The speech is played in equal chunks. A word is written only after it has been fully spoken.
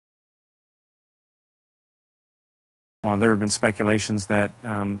There have been speculations that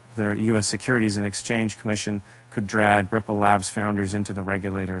the U.S. Securities and Exchange Commission could drag Ripple Labs founders into the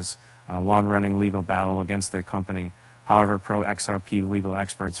regulators' long-running legal battle against their company. However, pro-XRP legal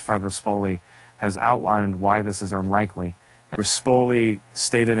expert Fred Rispoli has outlined why this is unlikely. Rispoli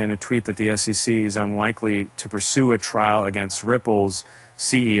stated in a tweet that the SEC is unlikely to pursue a trial against Ripple's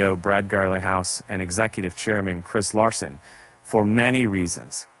CEO Brad Garlinghouse and executive chairman Chris Larsen for many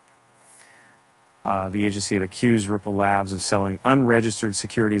reasons. The agency had accused Ripple Labs of selling unregistered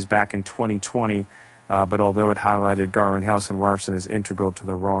securities back in 2020, but although it highlighted Garlinghouse and Larsen as integral to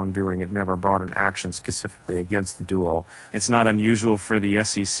the wrongdoing, it never brought an action specifically against the duo. It's not unusual for the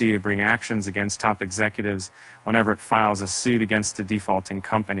SEC to bring actions against top executives whenever it files a suit against a defaulting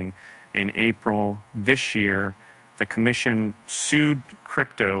company. In April this year, the commission sued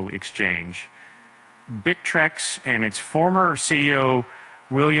crypto exchange Bittrex and its former CEO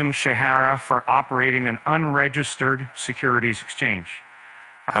William Shahara for operating an unregistered securities exchange.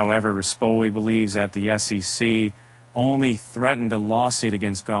 However, Rispoli believes that the SEC only threatened a lawsuit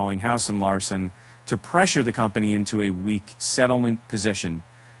against Garlinghouse and Larsen to pressure the company into a weak settlement position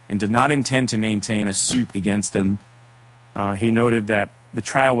and did not intend to maintain a suit against them. He noted that the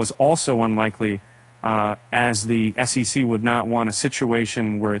trial was also unlikely as the SEC would not want a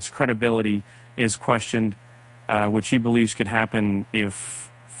situation where its credibility is questioned, which he believes could happen if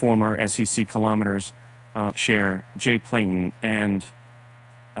former SEC columnators Chair Jay Clayton and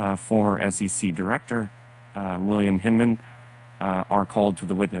former SEC Director William Hinman are called to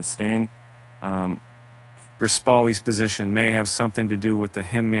the witness stand. Rispoli's position may have something to do with the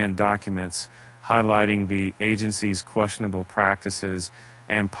Hinman documents highlighting the agency's questionable practices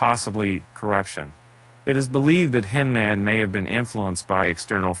and possibly corruption. It is believed that Hinman may have been influenced by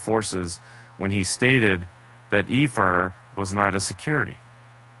external forces when he stated that Ether was not a security.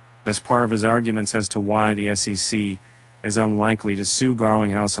 As part of his arguments as to why the SEC is unlikely to sue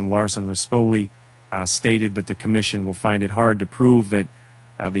Garlinghouse and Larsen, Rispoli stated that the commission will find it hard to prove that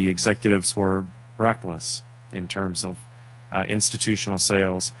the executives were reckless in terms of institutional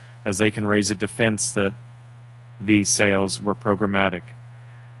sales, as they can raise a defense that these sales were programmatic,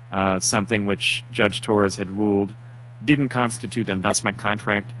 something which Judge Torres had ruled didn't constitute an investment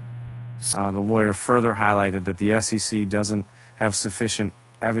contract. The lawyer further highlighted that the SEC doesn't have sufficient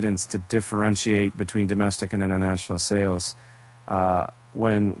evidence to differentiate between domestic and international sales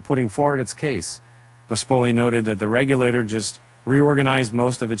when putting forward its case. Rispoli noted that the regulator just reorganized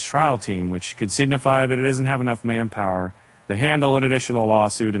most of its trial team, which could signify that it doesn't have enough manpower to handle an additional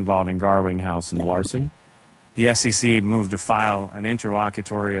lawsuit involving Garlinghouse and Larsen. The SEC moved to file an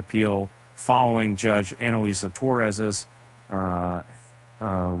interlocutory appeal following Judge Annalisa Torres's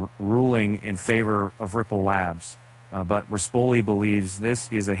ruling in favor of Ripple Labs. But Rispoli believes this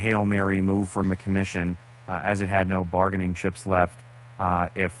is a Hail Mary move from the commission, as it had no bargaining chips left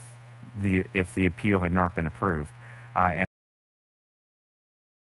if the appeal had not been approved.